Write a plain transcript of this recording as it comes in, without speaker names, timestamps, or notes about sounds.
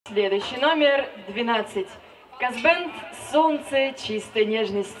Следующий номер 12. Косбэнд «Солнце, чистой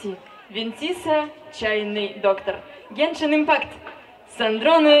нежности». Винтиса, чайный доктор. Genshin Impact.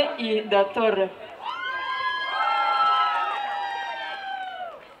 Сандроне и Доторре.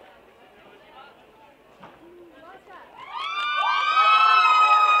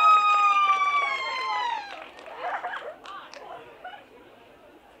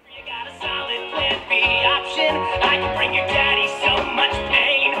 I can bring your daddy so much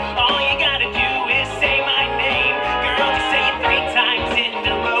pain. All you gotta do is say my name. Girl, just say it 3 times in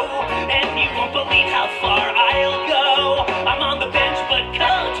a row, and you won't believe how far I'll go. I'm on the bench, but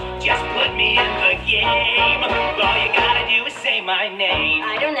coach, just put me in the game. All you gotta do is say my name.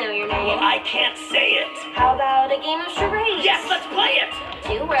 I don't know your name. Well, I can't say it. How about a game of charades? Yes, let's play it.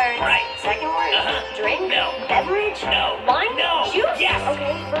 2 words. Right. Second word. Drink. No. Beverage. No. Wine. No. Juice. Yes.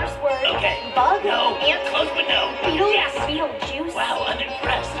 Okay, first word. Okay. Bug. No. Ant. Close but no. Beetle. Yes. Beetlejuice. Wow, I'm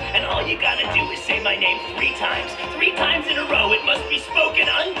impressed. And all you gotta do is say my name 3 times. 3 times in a row. It must be spoken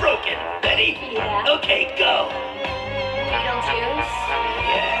unbroken. Ready? Yeah. Okay, go. Beetlejuice.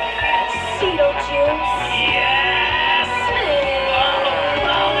 Yes. Beetlejuice. Yes. Oh,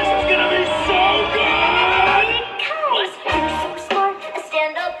 wow, this is gonna be so good. What? You're so smart. A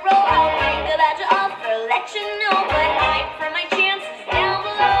stand-up role. I'll think about your offer. Let you know, but I'm for my chances down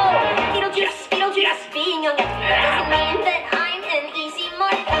below. Beetlejuice. Yes. Beetlejuice. Yes. Being young doesn't mean that I'm an easy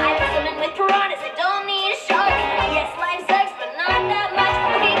mark. I'm swimming with piranhas. I don't need a shark. Yes, life sucks, but not that much.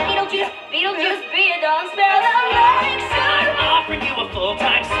 Okay, Beetlejuice. Beetlejuice. Be a dog. Spare the life. I'm offering you a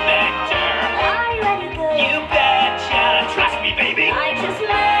full-time specter. Are you ready to go? You betcha. Trust me, baby. I just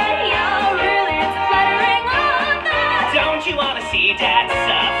met you. Really, it's flattering on that. Don't you wanna see Dad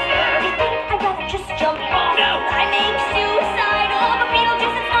suffer? You think I'd rather just jump off? No. I make suicidal, but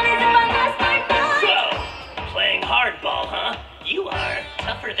Beetlejuice is fun as if I lost my mind. So, playing hardball, huh? You are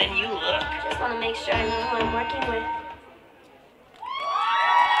tougher than you look. Just want to make sure I know who I'm working with.